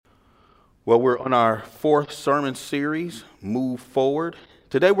Well, we're on our fourth sermon series, Move Forward.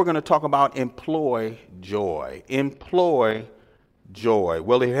 Today we're going to talk about employ joy. Employ joy.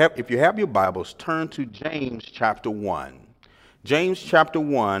 Well, if you have your Bibles, turn to James chapter 1. James chapter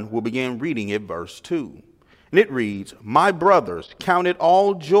 1, we'll begin reading at verse 2. And it reads, "My brothers, count it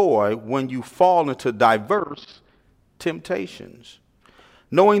all joy when you fall into diverse temptations,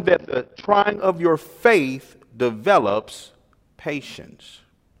 knowing that the trying of your faith develops patience.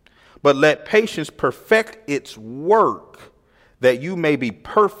 But let patience perfect its work, that you may be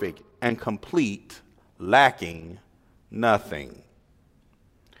perfect and complete, lacking nothing."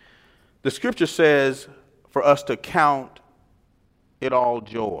 The scripture says for us to count it all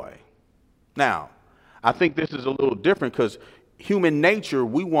joy. Now, I think this is a little different because human nature,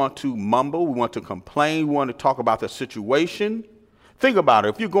 we want to mumble, we want to complain, we want to talk about the situation. Think about it.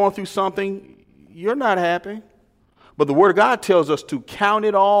 If you're going through something, you're not happy. But the Word of God tells us to count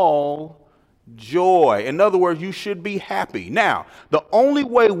it all joy. In other words, you should be happy. Now, the only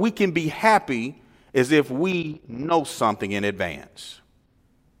way we can be happy is if we know something in advance.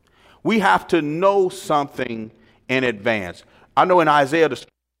 We have to know something in advance. I know in Isaiah, the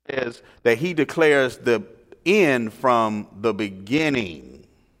scripture says that he declares the end from the beginning.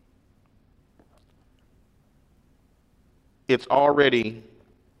 It's already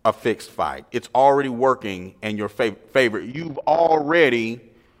a fixed fight. It's already working in your favor. You've already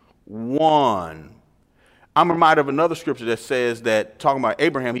won. I'm reminded of another scripture that says that, talking about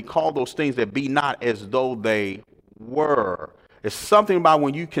Abraham, he called those things that be not as though they were. It's something about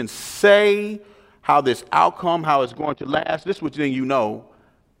when you can say how this outcome, how it's going to last. This is what you know,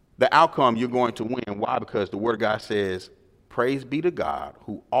 the outcome you're going to win. Why? Because the Word of God says, praise be to God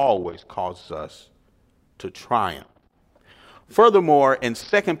who always causes us to triumph. Furthermore, in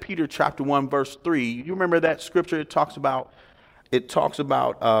 2 Peter chapter 1, verse 3, you remember that scripture? It talks about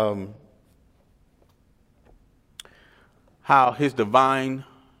how his divine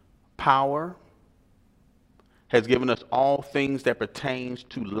power has given us all things that pertains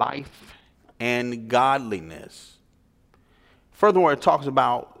to life and godliness. Furthermore, it talks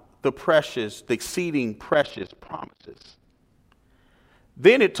about the exceeding precious promises.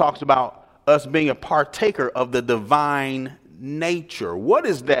 Then it talks about us being a partaker of the divine nature. What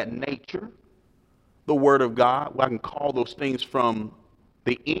is that nature? The Word of God. Well, I can call those things from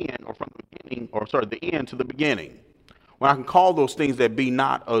the end or from the beginning, the end to the beginning. When I can call those things that be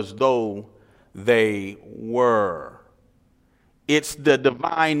not as though they were. It's the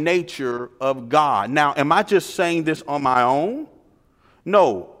divine nature of God. Now, am I just saying this on my own?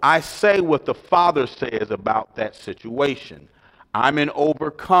 No, I say what the Father says about that situation. I'm an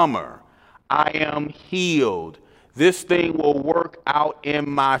overcomer. I am healed. This thing will work out in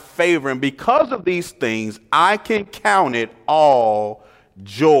my favor. And because of these things, I can count it all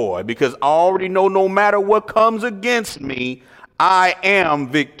joy, because I already know no matter what comes against me, I am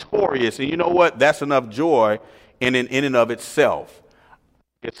victorious. And you know what? That's enough joy in and of itself.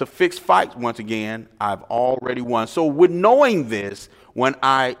 It's a fixed fight. Once again, I've already won. So with knowing this, when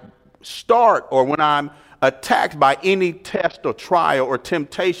I start or when I'm attacked by any test or trial or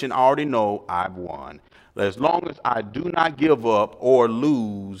temptation, I already know I've won. As long as I do not give up or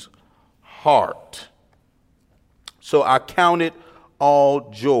lose heart. So I count it all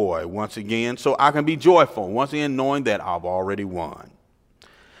joy once again, so I can be joyful once again, knowing that I've already won.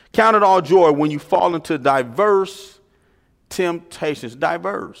 Count it all joy when you fall into diverse temptations.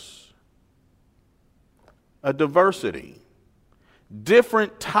 A diversity.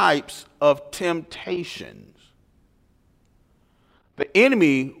 Different types of temptations. The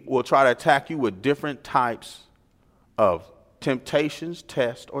enemy will try to attack you with different types of temptations,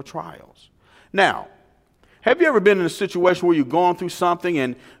 tests, or trials. Now, have you ever been in a situation where you're going through something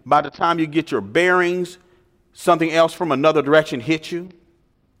and by the time you get your bearings, something else from another direction hits you?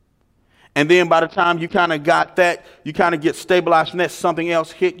 And then by the time you kind of got that, you kind of get stabilized from that, something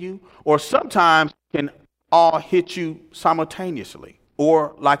else hit you? Or sometimes it can all hit you simultaneously.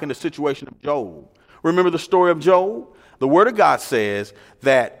 Or like in the situation of Job. Remember the story of Job? The Word of God says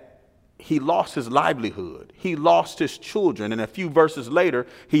that he lost his livelihood. He lost his children. And a few verses later,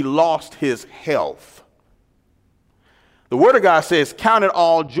 he lost his health. The Word of God says, count it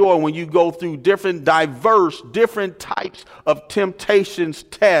all joy when you go through different types of temptations,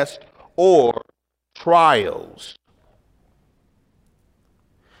 tests, or trials.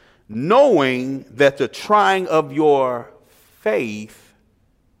 Knowing that the trying of your faith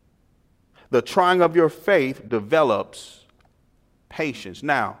develops patience.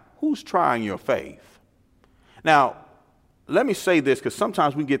 Now, who's trying your faith? Now, let me say this, because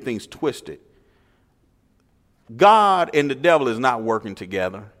sometimes we get things twisted. God and the devil is not working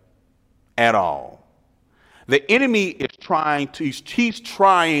together. at all. The enemy is he's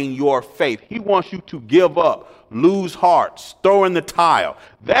trying your faith. He wants you to give up, lose hearts, throw in the towel.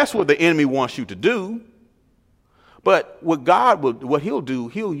 That's what the enemy wants you to do. But what he'll do,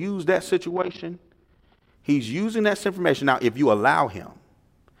 he'll use that situation. He's using that information. Now, if you allow him.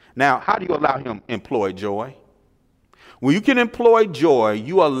 Now, how do you allow him employ joy? When you can employ joy,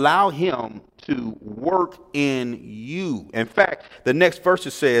 you allow him to work in you. In fact, the next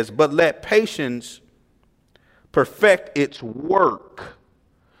verse says, but let patience perfect its work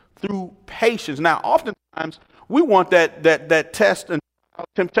through patience. Now, oftentimes we want that test and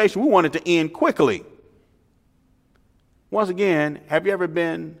temptation, we want it to end quickly. Once again, have you ever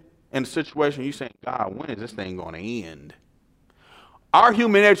been in a situation you saying, God, when is this thing going to end? Our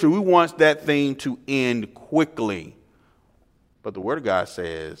human nature, we want that thing to end quickly. But the Word of God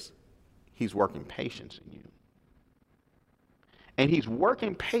says he's working patience in you. And he's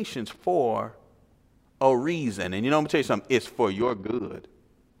working patience for a reason. And I'm going to tell you something, it's for your good.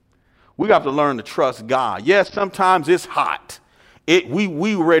 We have to learn to trust God. Yes, sometimes it's hot.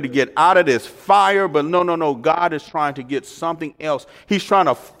 We ready to get out of this fire, but no. God is trying to get something else. He's trying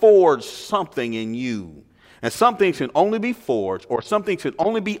to forge something in you. And some things can only be forged, or some things can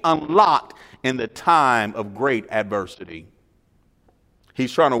only be unlocked in the time of great adversity.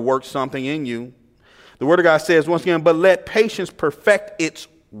 He's trying to work something in you. The Word of God says, once again, but let patience perfect its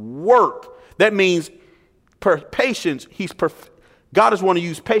work. That means patience, God is wanting to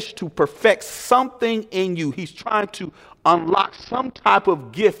use patience to perfect something in you. He's trying to unlock some type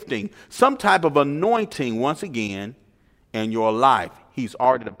of gifting, some type of anointing, once again, in your life. He's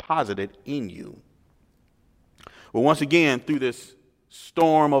already deposited in you. But once again, through this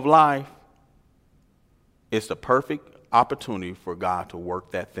storm of life, it's the perfect opportunity for God to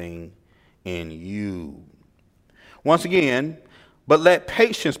work that thing in you. Once again, but let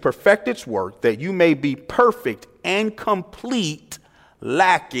patience perfect its work, that you may be perfect and complete,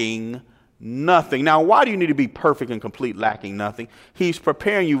 lacking nothing. Now, why do you need to be perfect and complete, lacking nothing? He's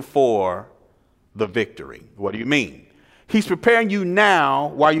preparing you for the victory. What do you mean? He's preparing you now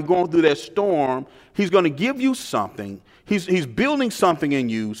while you're going through that storm. He's going to give you something. He's building something in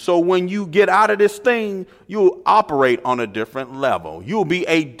you. So when you get out of this thing, you'll operate on a different level. You'll be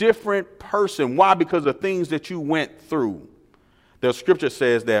a different person. Why? Because of things that you went through. The scripture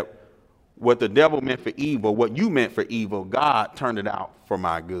says that what the devil meant for evil, what you meant for evil, God turned it out for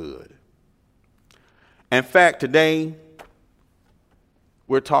my good. In fact, today,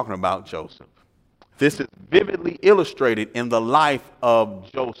 we're talking about Joseph. This is vividly illustrated in the life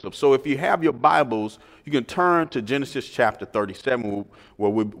of Joseph. So if you have your Bibles, you can turn to Genesis chapter 37,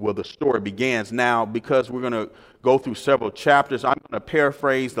 where the story begins. Now, because we're going to go through several chapters, I'm going to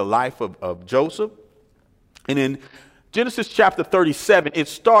paraphrase the life of Joseph. And in Genesis chapter 37, it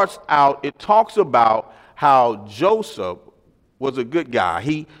talks about how Joseph was a good guy.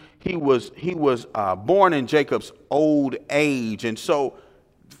 He was born in Jacob's old age. And so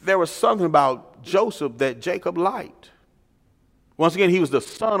there was something about Joseph that Jacob liked. Once again, he was the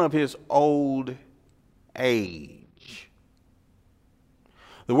son of his old age.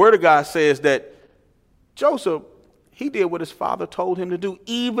 The Word of God says that Joseph, he did what his father told him to do,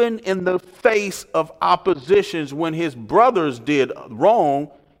 even in the face of oppositions. When his brothers did wrong,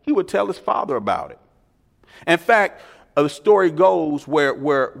 he would tell his father about it. In fact, the story goes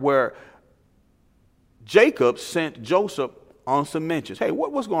where Jacob sent Joseph on some mentions. Hey,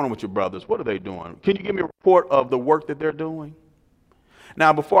 what's going on with your brothers? What are they doing? Can you give me a report of the work that they're doing?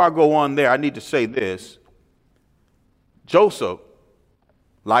 Now, before I go on there, I need to say this. Joseph,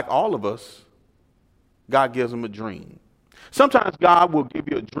 like all of us, God gives him a dream. Sometimes God will give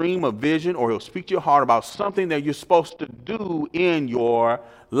you a dream, a vision, or he'll speak to your heart about something that you're supposed to do in your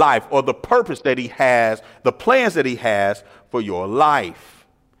life, or the purpose that he has, the plans that he has for your life.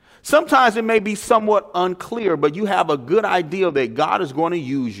 Sometimes it may be somewhat unclear, but you have a good idea that God is going to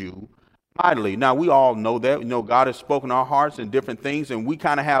use you mightily. Now, we all know that. God has spoken our hearts and different things, and we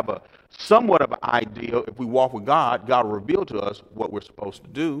kind of have a somewhat of an idea. If we walk with God, God will reveal to us what we're supposed to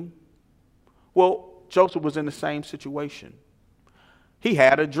do. Well, Joseph was in the same situation. He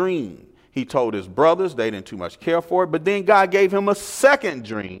had a dream. He told his brothers, they didn't too much care for it, but then God gave him a second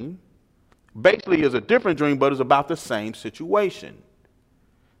dream. Basically, it's a different dream, but it's about the same situation.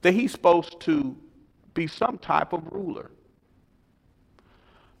 That he's supposed to be some type of ruler.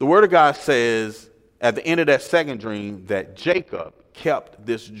 The Word of God says at the end of that second dream that Jacob kept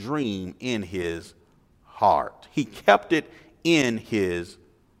this dream in his heart. He kept it in his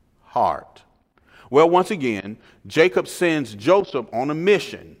heart. Well, once again, Jacob sends Joseph on a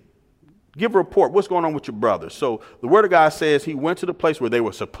mission. Give a report. What's going on with your brothers? So the word of God says he went to the place where they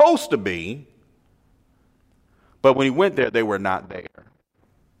were supposed to be, but when he went there, they were not there.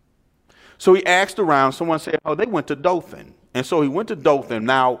 So he asked around. Someone said, oh, they went to Dothan. And so he went to Dothan.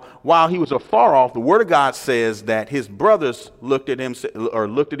 Now, while he was afar off, the word of God says that his brothers looked at him or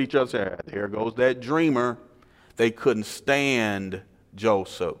looked at each other and said, there goes that dreamer. They couldn't stand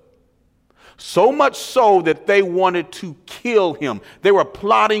Joseph. So much so that they wanted to kill him. They were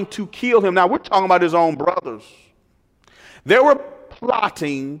plotting to kill him. Now, we're talking about his own brothers. They were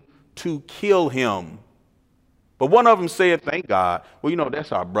plotting to kill him. But one of them said, thank God. Well,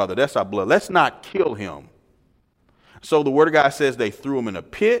 that's our brother. That's our blood. Let's not kill him. So the word of God says they threw him in a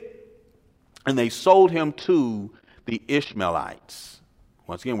pit and they sold him to the Ishmaelites.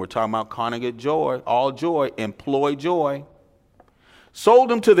 Once again, we're talking about conjugate joy, all joy, employ joy.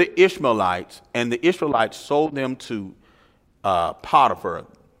 Sold him to the Ishmaelites, and the Ishmaelites sold them to Potiphar,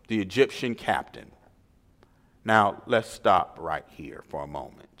 the Egyptian captain. Now, let's stop right here for a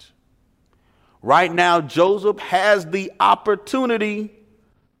moment. Right now, Joseph has the opportunity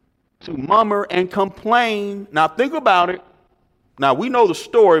to murmur and complain. Now, think about it. Now, we know the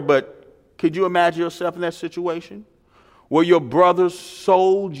story, but could you imagine yourself in that situation where your brothers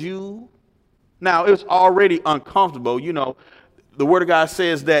sold you? Now, it's already uncomfortable. The word of God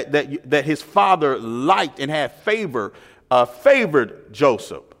says that his father liked and had favored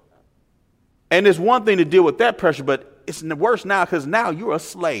Joseph. And it's one thing to deal with that pressure, but it's worse now because now you're a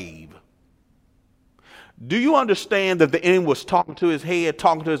slave. Do you understand that the enemy was talking to his head,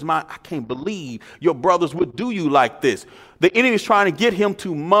 talking to his mind? I can't believe your brothers would do you like this. The enemy is trying to get him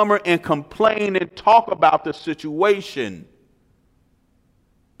to murmur and complain and talk about the situation.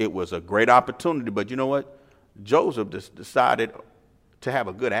 It was a great opportunity, but you know what? Joseph decided to have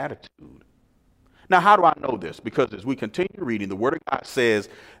a good attitude. Now, how do I know this? Because as we continue reading, the word of God says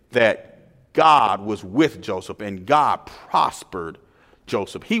that God was with Joseph and God prospered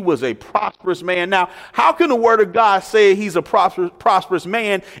Joseph. He was a prosperous man. Now, how can the word of God say he's a prosperous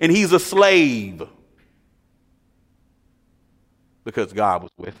man and he's a slave? Because God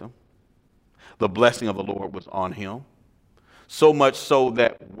was with him. The blessing of the Lord was on him. So much so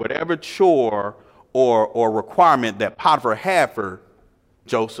that whatever chore or requirement that Potiphar had for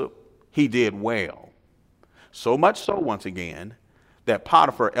Joseph, he did well. So much so, once again, that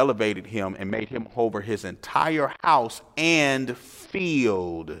Potiphar elevated him and made him over his entire house and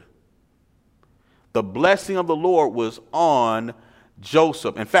field. The blessing of the Lord was on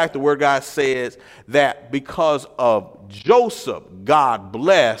Joseph. In fact, the word of God says that because of Joseph, God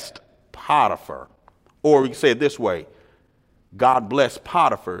blessed Potiphar. Or we can say it this way, God blessed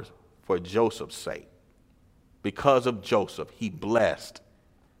Potiphar for Joseph's sake. Because of Joseph, he blessed.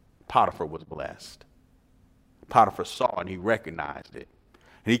 Potiphar was blessed. Potiphar saw and he recognized it.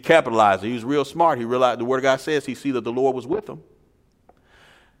 And he capitalized it. He was real smart. He realized the word of God says he see that the Lord was with him.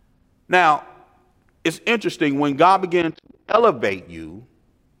 Now, it's interesting when God begins to elevate you,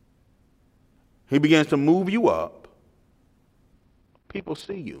 he begins to move you up, people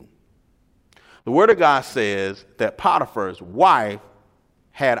see you. The word of God says that Potiphar's wife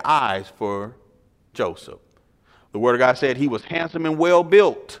had eyes for Joseph. The word of God said he was handsome and well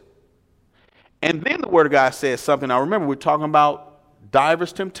built. And then the word of God says something. Now remember, we're talking about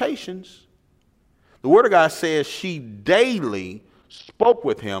diverse temptations. The word of God says she daily spoke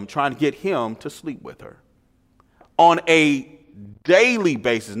with him, trying to get him to sleep with her. On a daily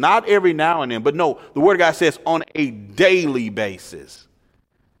basis, not every now and then, but no, the word of God says on a daily basis.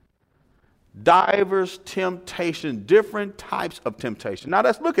 Diverse temptation, different types of temptation. Now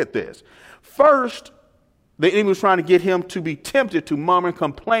let's look at this. First, the enemy was trying to get him to be tempted to murmur and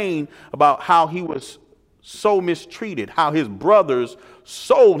complain about how he was so mistreated, how his brothers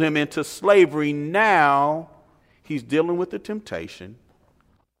sold him into slavery. Now he's dealing with the temptation,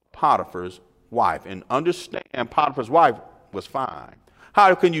 Potiphar's wife. And understand, Potiphar's wife was fine.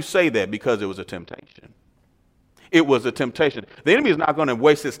 How can you say that? Because it was a temptation. It was a temptation. The enemy is not going to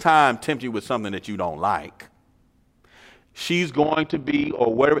waste his time tempting you with something that you don't like. She's going to be,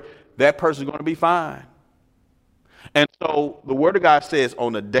 or whatever, that person's going to be fine. And so the word of God says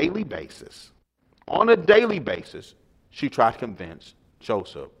on a daily basis, she tried to convince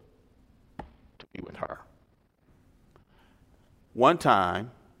Joseph to be with her. One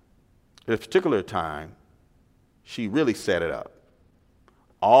time, at a particular time, she really set it up.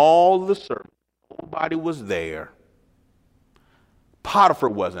 All the servants, nobody was there. Potiphar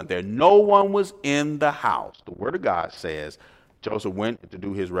wasn't there. No one was in the house. The word of God says Joseph went to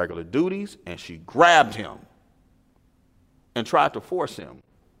do his regular duties, and she grabbed him and tried to force him,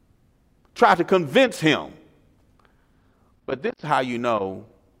 tried to convince him. But this is how you know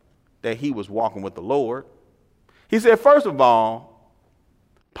that he was walking with the Lord. He said, first of all,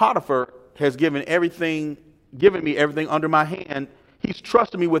 Potiphar has given me everything under my hand. He's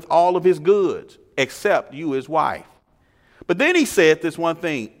trusted me with all of his goods, except you, his wife. But then he said this one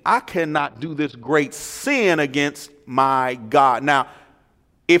thing: I cannot do this great sin against my God. Now,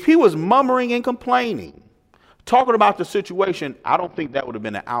 if he was murmuring and complaining, talking about the situation, I don't think that would have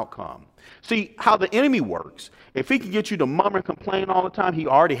been the outcome. See how the enemy works. If he can get you to murmur and complain all the time, he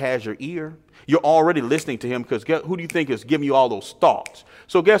already has your ear. You're already listening to him, because who do you think is giving you all those thoughts?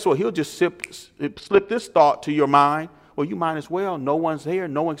 So guess what? He'll just slip this thought to your mind. Well, you might as well. No one's here.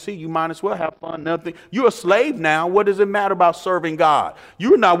 No one see you. Might as well have fun. Nothing. You're a slave now. What does it matter about serving God?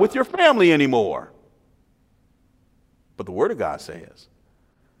 You're not with your family anymore. But the Word of God says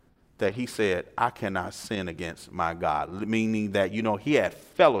that he said, I cannot sin against my God, meaning that, he had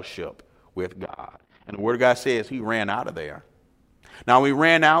fellowship with God. And the Word of God says he ran out of there. Now, when he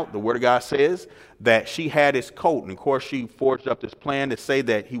ran out, the Word of God says that she had his coat. And, of course, she forged up this plan to say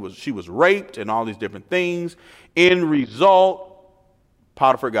that she was raped and all these different things. In result,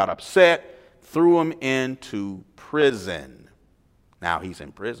 Potiphar got upset, threw him into prison. Now he's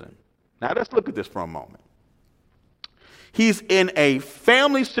in prison. Now, let's look at this for a moment. He's in a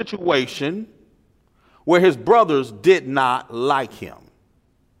family situation where his brothers did not like him.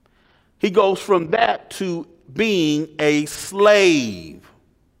 He goes from that to being a slave.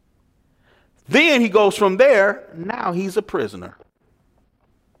 Then he goes from there, now he's a prisoner.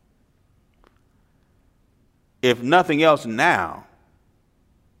 If nothing else now,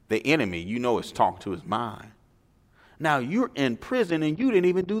 the enemy, is talking to his mind. Now you're in prison and you didn't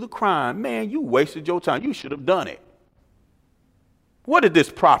even do the crime. Man, you wasted your time. You should have done it. What did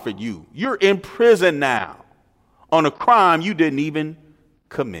this profit you? You're in prison now on a crime you didn't even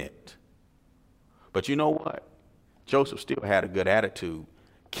commit. But you know what? Joseph still had a good attitude.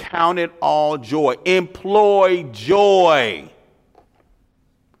 Count it all joy. Employ joy.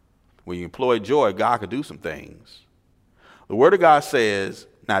 When you employ joy, God could do some things. The Word of God says,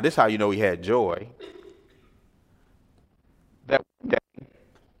 now this is how you know he had joy, that one day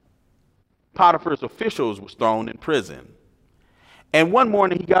Potiphar's officials was thrown in prison. And one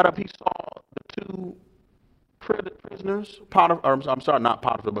morning he got up, he saw the two prisoners, not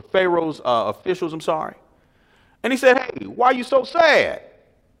Potiphar, but Pharaoh's officials, And he said, hey, why are you so sad?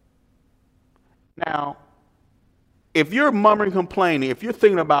 Now, if you're murmuring, complaining, if you're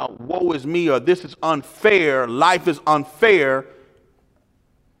thinking about woe is me or this is unfair, life is unfair,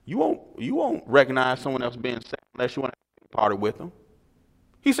 you won't recognize someone else being sad unless you want to be parted with them.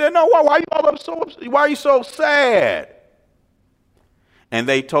 He said, no, why are you so sad? And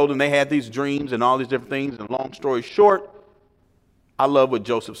they told him they had these dreams and all these different things. And long story short, I love what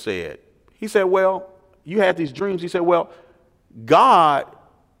Joseph said. He said, well, you had these dreams. He said, well, God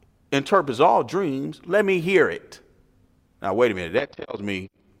interprets all dreams. Let me hear it. Now, wait a minute. That tells me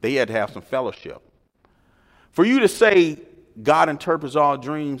they had to have some fellowship. For you to say God interprets all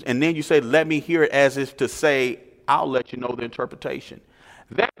dreams, and then you say, let me hear it, as if to say, I'll let you know the interpretation.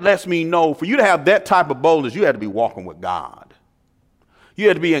 That lets me know, for you to have that type of boldness, you had to be walking with God. You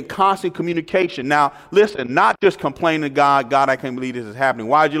had to be in constant communication. Now, listen, not just complaining to God, God, I can't believe this is happening.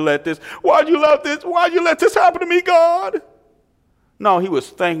 Why'd you let this? Why'd you let this happen to me, God? No, he was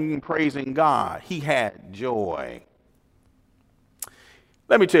thanking and praising God. He had joy.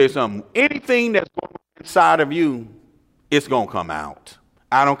 Let me tell you something. Anything that's going on inside of you, it's going to come out.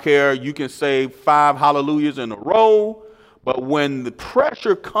 I don't care. You can say 5 hallelujahs in a row, but when the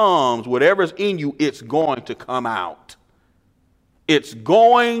pressure comes, whatever's in you, it's going to come out. It's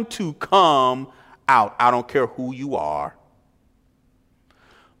going to come out. I don't care who you are.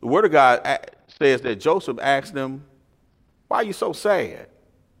 The Word of God says that Joseph asked them, why are you so sad?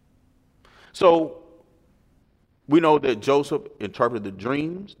 So we know that Joseph interpreted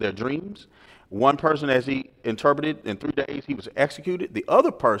their dreams. One person, as he interpreted, in 3 days he was executed. The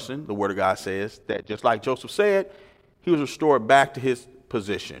other person, the Word of God says that just like Joseph said, he was restored back to his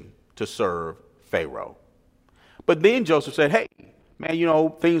position to serve Pharaoh. But then Joseph said, hey,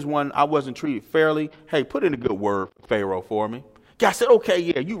 man, things when I wasn't treated fairly. Hey, put in a good word for Pharaoh for me. God said, okay,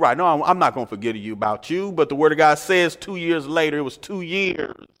 yeah, you're right. No, I'm not going to forget about you. But the Word of God says 2 years later, it was 2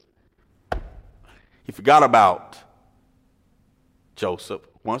 years. He forgot about Joseph.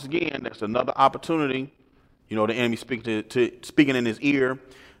 Once again, that's another opportunity. The enemy speaking in his ear.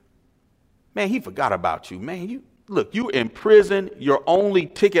 Man, he forgot about you. Man, you're in prison. Your only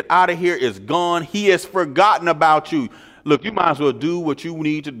ticket out of here is gone. He has forgotten about you. Look, you might as well do what you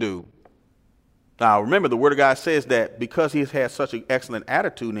need to do. Now, remember, the Word of God says that because he's had such an excellent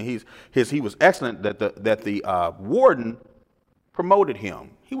attitude and he was excellent, that the warden promoted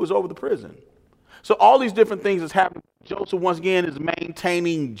him. He was over the prison. So all these different things is happening. Joseph, once again, is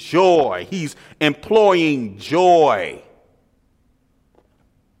maintaining joy. He's employing joy,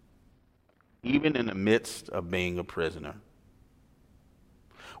 even in the midst of being a prisoner.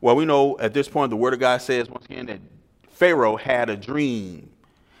 Well, we know at this point, the Word of God says, once again, that Pharaoh had a dream.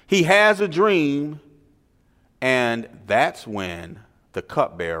 He has a dream, and that's when the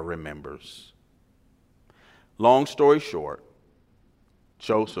cupbearer remembers. Long story short,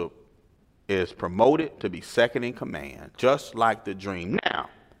 Joseph is promoted to be second in command, just like the dream. Now,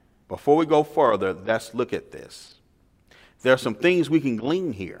 before we go further, let's look at this. There are some things we can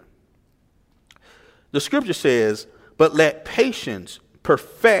glean here. The scripture says, but let patience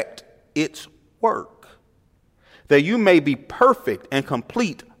perfect its work, that you may be perfect and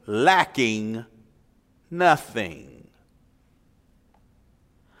complete, lacking nothing.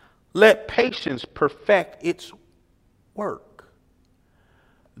 Let patience perfect its work.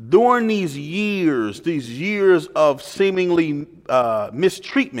 During these years of seemingly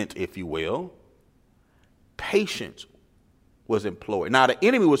mistreatment, if you will, patience was employed. Now, the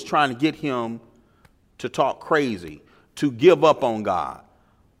enemy was trying to get him to talk crazy, to give up on God.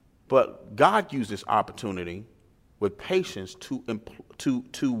 But God used this opportunity with patience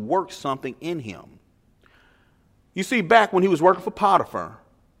to work something in him. You see, back when he was working for Potiphar,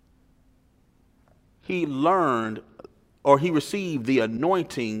 he learned, or he received, the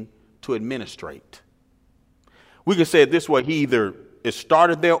anointing to administrate. We can say it this way: it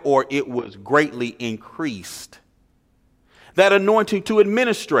started there or it was greatly increased. That anointing to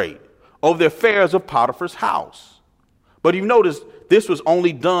administrate over the affairs of Potiphar's house. But you notice this was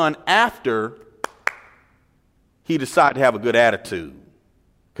only done after he decided to have a good attitude.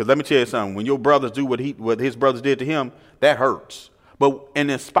 Because let me tell you something, when your brothers do what his brothers did to him, that hurts. And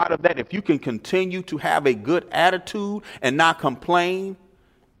in spite of that, if you can continue to have a good attitude and not complain,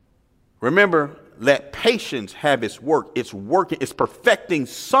 remember, let patience have its work. It's working. It's perfecting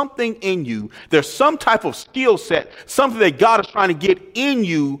something in you. There's some type of skill set, something that God is trying to get in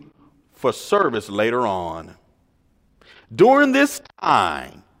you for service later on. During this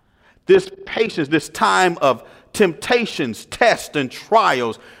time, this patience, this time of temptations, tests, and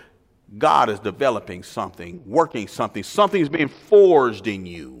trials, God is developing something, working something. Something is being forged in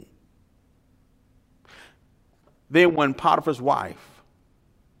you. Then when Potiphar's wife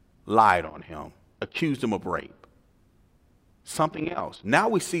lied on him, accused him of rape, something else. Now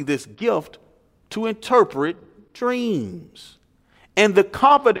we see this gift to interpret dreams and the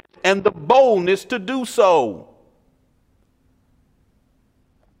confidence and the boldness to do so.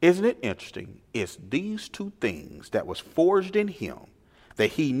 Isn't it interesting? It's these two things that was forged in him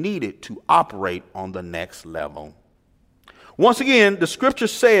that he needed to operate on the next level. Once again, the scripture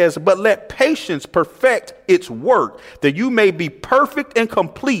says, but let patience perfect its work, that you may be perfect and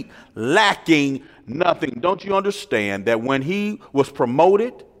complete, lacking nothing. Don't you understand that when he was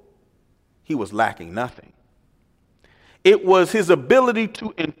promoted, he was lacking nothing? It was his ability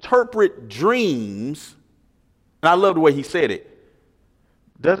to interpret dreams. And I love the way he said it.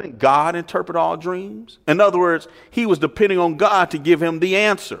 Doesn't God interpret all dreams? In other words, he was depending on God to give him the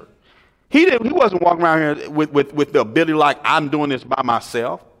answer. He wasn't walking around here with the ability like, I'm doing this by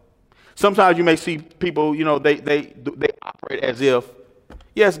myself. Sometimes you may see people, they operate as if,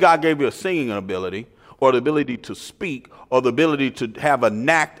 yes, God gave you a singing ability or the ability to speak or the ability to have a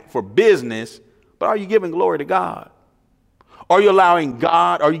knack for business, but are you giving glory to God? Are you allowing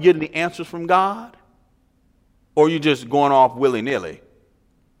God? Are you getting the answers from God? Or are you just going off willy-nilly?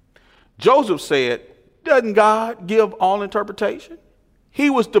 Joseph said, doesn't God give all interpretation? He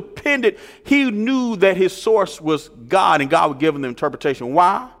was dependent. He knew that his source was God and God would give him the interpretation.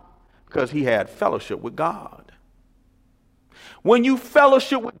 Why? Because he had fellowship with God. When you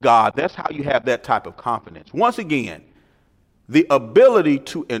fellowship with God, that's how you have that type of confidence. Once again, the ability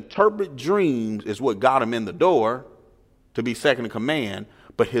to interpret dreams is what got him in the door to be second in command,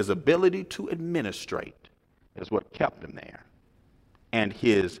 but his ability to administrate is what kept him there, and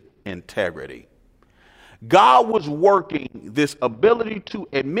his integrity. God was working this ability to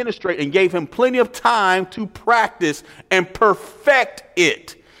administrate and gave him plenty of time to practice and perfect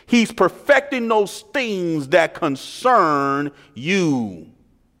it. He's perfecting those things that concern you.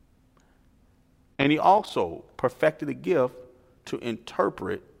 And he also perfected the gift to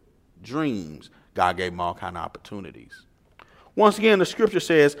interpret dreams. God gave him all kinds of opportunities. Once again, the scripture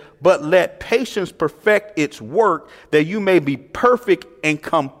says, but let patience perfect its work, that you may be perfect and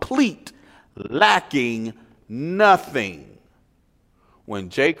complete, lacking nothing. When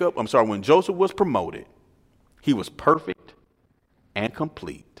Joseph was promoted, he was perfect and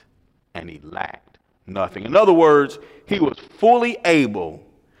complete, and he lacked nothing. In other words, he was fully able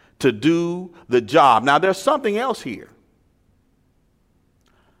to do the job. Now, there's something else here.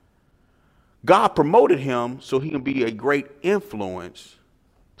 God promoted him so he can be a great influence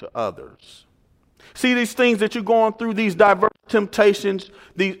to others. See, these things that you're going through, these diverse temptations,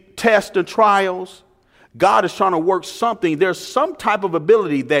 these tests and trials, God is trying to work something. There's some type of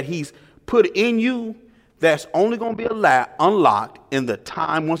ability that he's put in you that's only going to be unlocked in the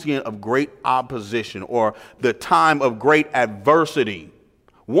time, once again, of great opposition or the time of great adversity.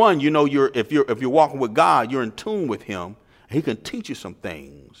 One, you know, if you're walking with God, you're in tune with him. And he can teach you some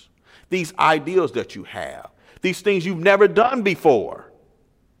things. These ideals that you have, these things you've never done before,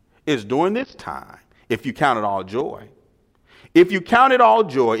 is during this time, if you count it all joy. If you count it all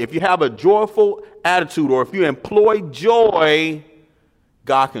joy, if you have a joyful attitude, or if you employ joy,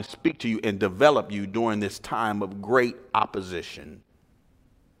 God can speak to you and develop you during this time of great opposition.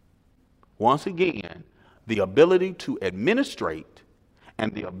 Once again, the ability to administrate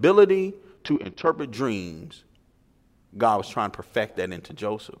and the ability to interpret dreams, God was trying to perfect that into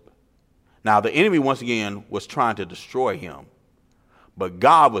Joseph. Now, the enemy, once again, was trying to destroy him. But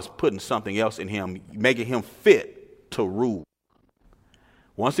God was putting something else in him, making him fit to rule.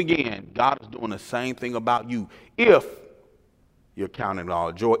 Once again, God is doing the same thing about you if you're counting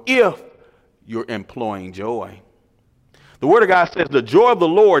all joy, if you're employing joy. The word of God says, the joy of the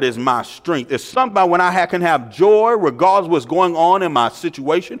Lord is my strength. It's something when I can have joy, regardless of what's going on in my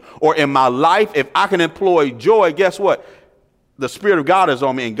situation or in my life. If I can employ joy, guess what? The Spirit of God is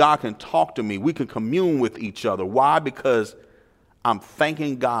on me and God can talk to me. We can commune with each other. Why? Because I'm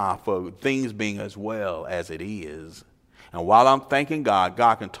thanking God for things being as well as it is. And while I'm thanking God,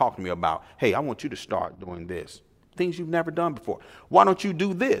 God can talk to me about, hey, I want you to start doing this. Things you've never done before. Why don't you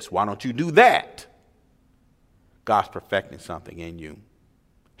do this? Why don't you do that? God's perfecting something in you.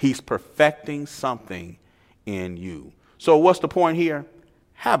 He's perfecting something in you. So what's the point here?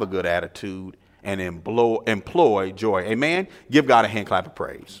 Have a good attitude and employ joy. Amen? Give God a hand clap of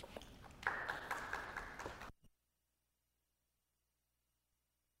praise.